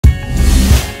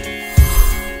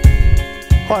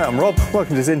Hi, I'm Rob. Welcome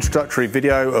to this introductory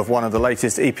video of one of the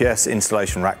latest EPS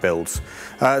installation rack builds.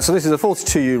 So this is a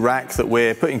 42U rack that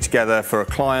we're putting together for a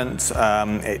client.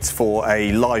 It's for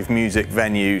a live music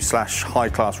venue slash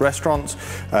high-class restaurant.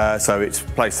 So it's a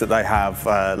place that they have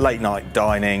late night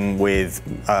dining with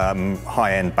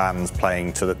high-end bands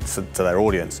playing to their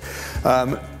audience.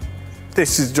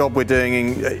 This is a job we're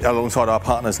doing alongside our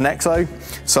partners NEXO.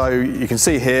 So you can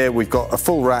see here we've got a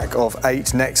full rack of 8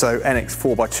 NEXO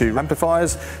NXAMP4x3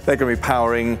 amplifiers. They're going to be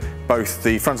powering both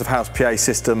the front of house PA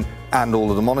system and all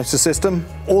of the monitor system.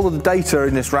 All of the data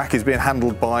in this rack is being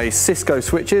handled by Cisco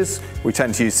switches. We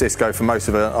tend to use Cisco for most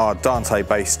of our Dante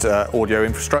based audio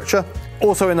infrastructure.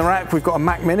 Also in the rack we've got a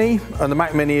Mac Mini, and the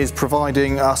Mac Mini is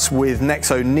providing us with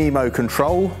NEXO Nemo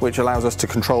control, which allows us to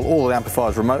control all the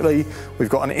amplifiers remotely. We've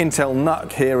got an Intel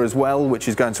NUC here as well, which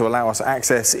is going to allow us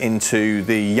access into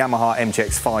the Yamaha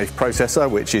MTX-5 processor,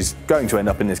 which is going to end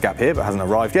up in this gap here but hasn't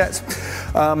arrived yet.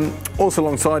 Also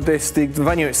alongside this, the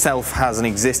venue itself has an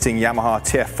existing Yamaha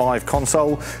TF5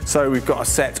 console, so we've got a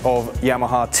set of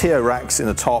Yamaha TIO racks in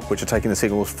the top which are taking the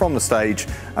signals from the stage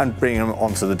and bringing them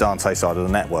onto the Dante side of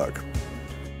the network.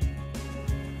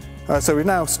 So we've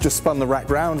now just spun the rack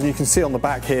round, and you can see on the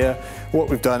back here what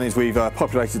we've done is we've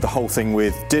populated the whole thing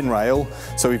with DIN rail.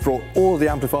 So we've brought all of the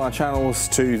amplifier channels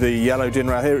to the yellow DIN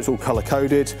rail here. It's all color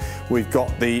coded. We've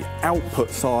got the output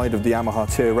side of the Yamaha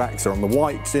TIO racks are on the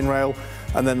white DIN rail,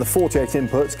 and then the 48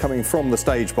 inputs coming from the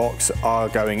stage box are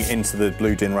going into the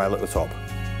blue DIN rail at the top.